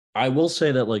I will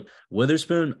say that like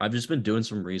Witherspoon, I've just been doing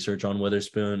some research on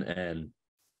Witherspoon, and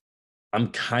I'm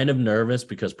kind of nervous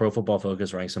because Pro Football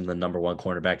Focus ranks him the number one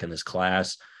cornerback in this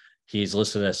class. He's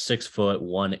listed as 6 foot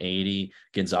 180.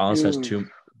 Gonzalez has Ooh,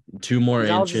 two more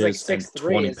Gonzalez is like inches and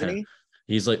 6'3", 20 isn't pounds.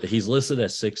 he? He's listed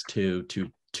as 6'2"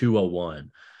 to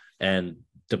 201. And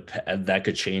that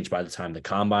could change by the time the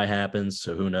combine happens.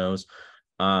 So who knows?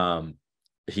 Um,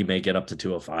 he may get up to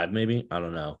 205, maybe. I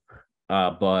don't know.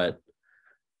 But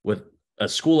with a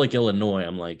school like Illinois,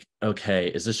 I'm like, okay,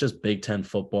 is this just Big Ten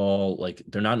football? Like,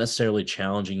 they're not necessarily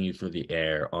challenging you through the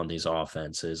air on these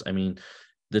offenses. I mean,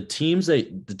 the teams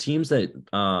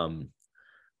that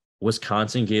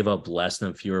Wisconsin gave up less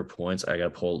than fewer points. I gotta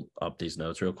pull up these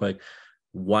notes real quick.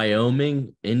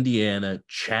 Wyoming, Indiana,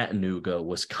 Chattanooga,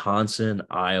 Wisconsin,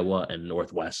 Iowa, and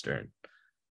Northwestern.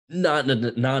 Not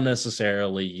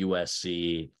necessarily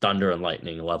USC Thunder and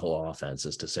Lightning level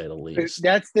offenses, to say the least.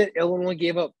 That's the Illinois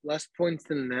gave up less points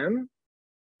than them.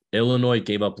 Illinois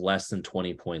gave up less than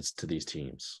 20 points to these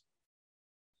teams.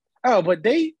 Oh, but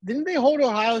they didn't they hold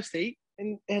Ohio State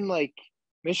and like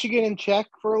Michigan in check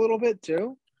for a little bit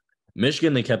too.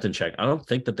 Michigan, they kept in check. I don't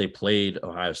think that they played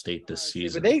Ohio State this But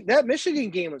season. that Michigan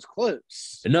game was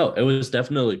close. No, it was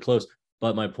definitely close.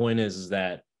 But my point is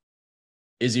that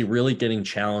is he really getting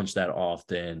challenged that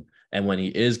often? And when he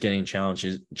is getting challenged,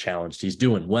 he's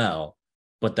doing well,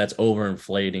 but that's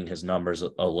overinflating his numbers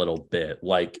a little bit,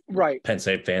 like Right. Penn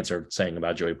State fans are saying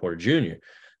about Joey Porter Jr.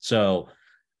 So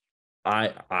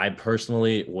I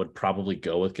personally would probably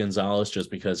go with Gonzalez just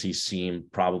because he's seen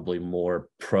probably more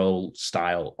pro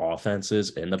style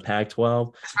offenses in the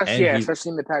Pac-12, Especially and yeah, he especially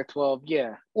in the Pac-12,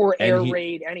 yeah. Or and air he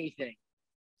raid anything.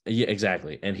 yeah,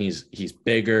 exactly, and he's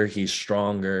bigger, he's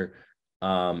stronger,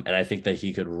 and I think that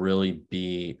he could really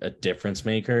be a difference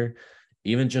maker,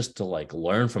 even just to like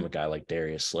learn from a guy like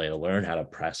Darius Slay, to learn how to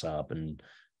press up and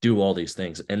do all these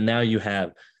things. And now you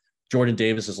have Jordan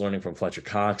Davis is learning from Fletcher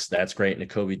Cox. That's great.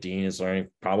 Nakobe Dean is learning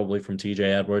probably from TJ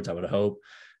Edwards, I would hope.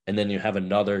 And then you have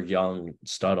another young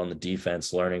stud on the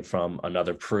defense learning from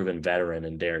another proven veteran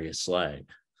in Darius Slay.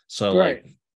 So Right.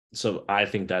 like, so I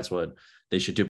think that's what they should do.